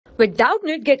With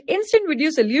Doubtnut, get instant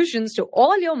video solutions to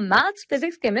all your maths,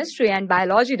 physics, chemistry, and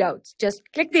biology doubts. Just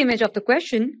click the image of the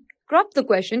question, crop the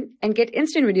question, and get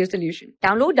instant video solution.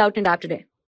 Download Doubtnut app today.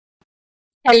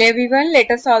 Hello everyone, let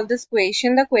us solve this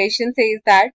question. The question says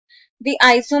that the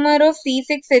isomer of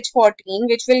C6H14,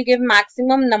 which will give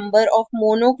maximum number of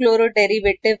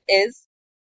monochloroderivative, is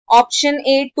option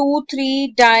A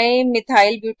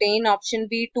 2,3-dimethylbutane, option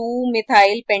B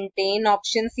 2-methylpentane,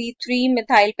 option C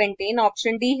 3-methylpentane,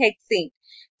 option D hexane.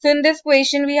 So in this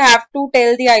question we have to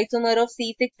tell the isomer of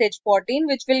C6H14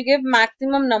 which will give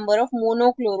maximum number of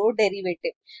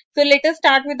monochloroderivative. So let us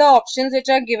start with the options which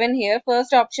are given here.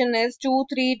 First option is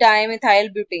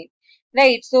 2,3-dimethylbutane.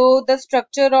 Right, so the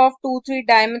structure of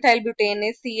 2,3-dimethylbutane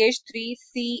is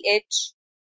CH3CH,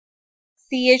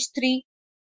 CH3,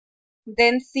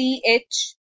 then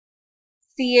CH,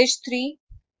 CH3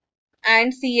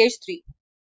 and CH3.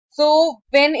 So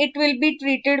when it will be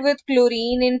treated with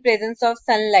chlorine in presence of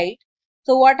sunlight,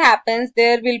 so what happens?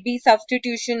 There will be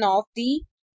substitution of the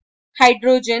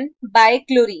hydrogen by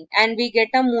chlorine and we get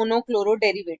a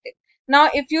monochloroderivative.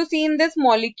 Now if you see in this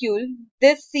molecule,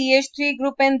 this CH3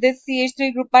 group and this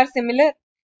CH3 group are similar,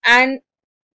 and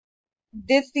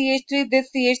this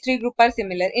CH3 group are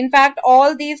similar. In fact,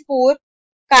 all these four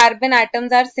carbon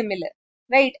atoms are similar,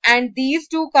 right? And these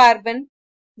two carbon,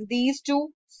 these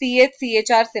two CH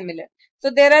are similar. So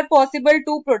there are possible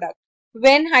two products.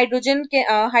 When hydrogen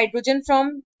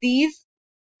from these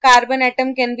carbon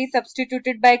atom can be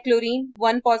substituted by chlorine,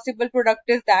 one possible product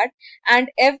is that.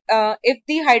 And if the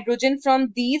hydrogen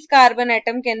from these carbon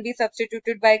atom can be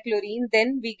substituted by chlorine,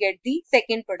 then we get the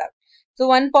second product. So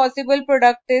one possible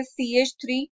product is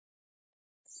CH3,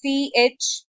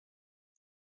 CH,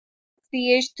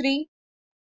 CH3,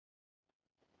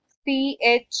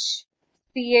 CH,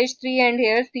 CH3 and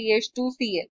here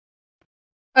CH2Cl.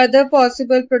 Other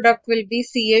possible product will be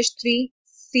CH3,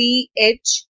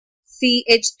 CH,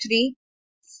 CH3,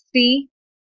 C,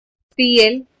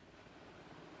 Cl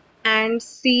and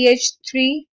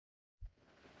CH3,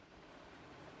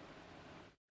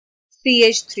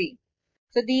 CH3.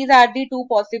 So these are the two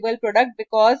possible products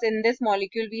because in this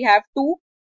molecule we have two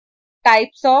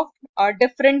types of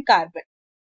different carbon.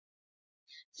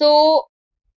 So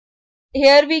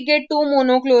here we get two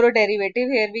monochloroderivative.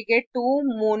 Here we get two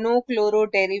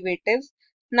monochloroderivative.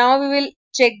 Now we will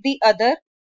check the other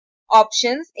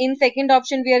options. In second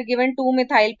option we are given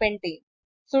 2-methylpentane.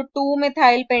 So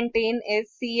 2-methylpentane is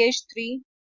CH3,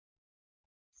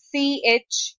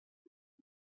 CH,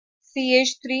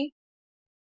 CH3,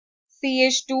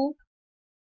 CH2,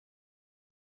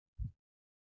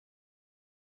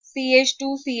 CH2,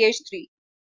 CH3.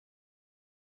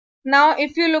 Now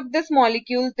if you look this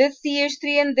molecule, this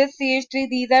CH3 and this CH3,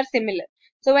 these are similar.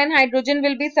 So when hydrogen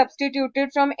will be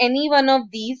substituted from any one of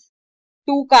these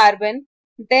two carbon,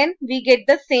 then we get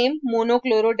the same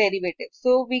monochloroderivative.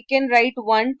 So we can write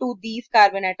 1 to these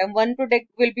carbon atom. One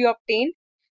product will be obtained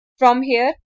from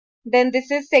here. Then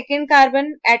this is second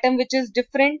carbon atom which is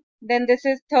different. Then this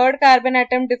is third carbon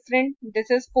atom different. This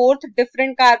is fourth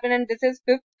different carbon and this is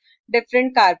fifth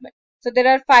different carbon. So there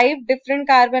are 5 different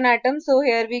carbon atoms. So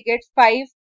here we get 5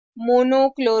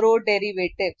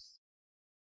 monochloroderivatives.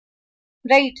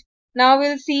 Right. Now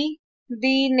we'll see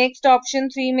the next option,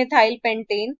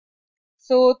 3-methylpentane.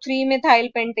 So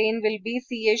 3-methylpentane will be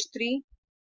CH3,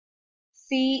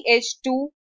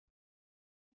 CH2,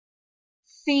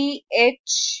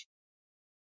 CH,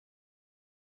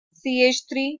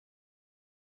 CH3,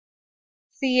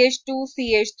 CH2,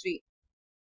 CH3.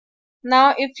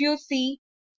 Now if you see,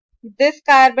 this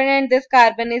carbon and this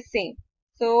carbon is same.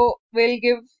 So we'll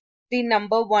give the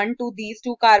number 1 to these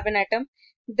two carbon atom.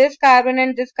 This carbon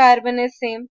and this carbon is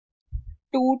same.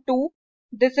 2, 2.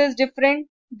 This is different.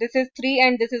 This is 3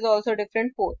 and this is also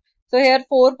different, 4. So here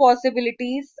 4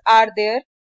 possibilities are there.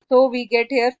 So we get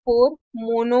here 4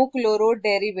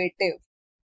 monochloroderivative.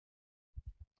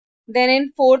 Then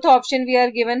in fourth option we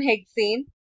are given hexane.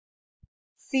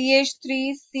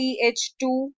 CH3,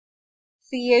 CH2,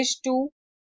 CH2,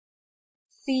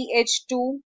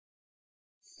 CH2,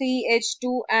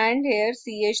 CH2 and here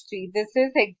CH3. This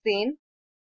is hexane.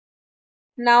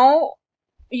 Now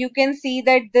you can see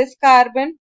that this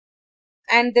carbon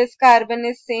and this carbon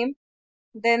is same.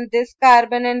 Then this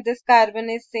carbon and this carbon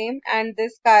is same and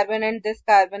this carbon and this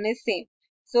carbon is same.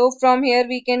 So from here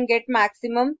we can get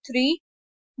maximum 3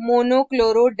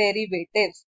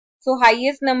 monochloroderivative. So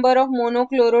highest number of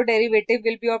monochloroderivative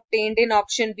will be obtained in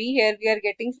option B. Here we are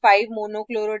getting 5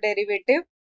 monochloroderivative.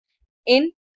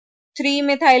 In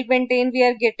 3-methylpentane we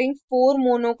are getting 4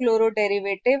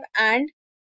 monochloroderivative and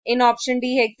in option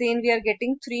D hexane we are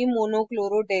getting 3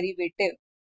 monochloroderivative.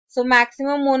 So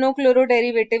maximum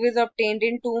monochloroderivative is obtained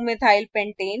in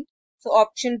 2-methylpentane. So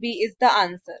option B is the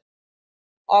answer.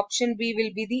 Option B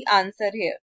will be the answer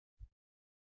here.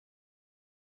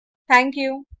 Thank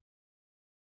you.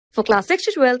 For class 6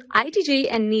 to 12, IIT JEE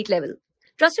and NEET level.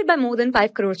 Trusted by more than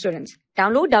 5 crore students.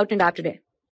 Download Doubtnut app today.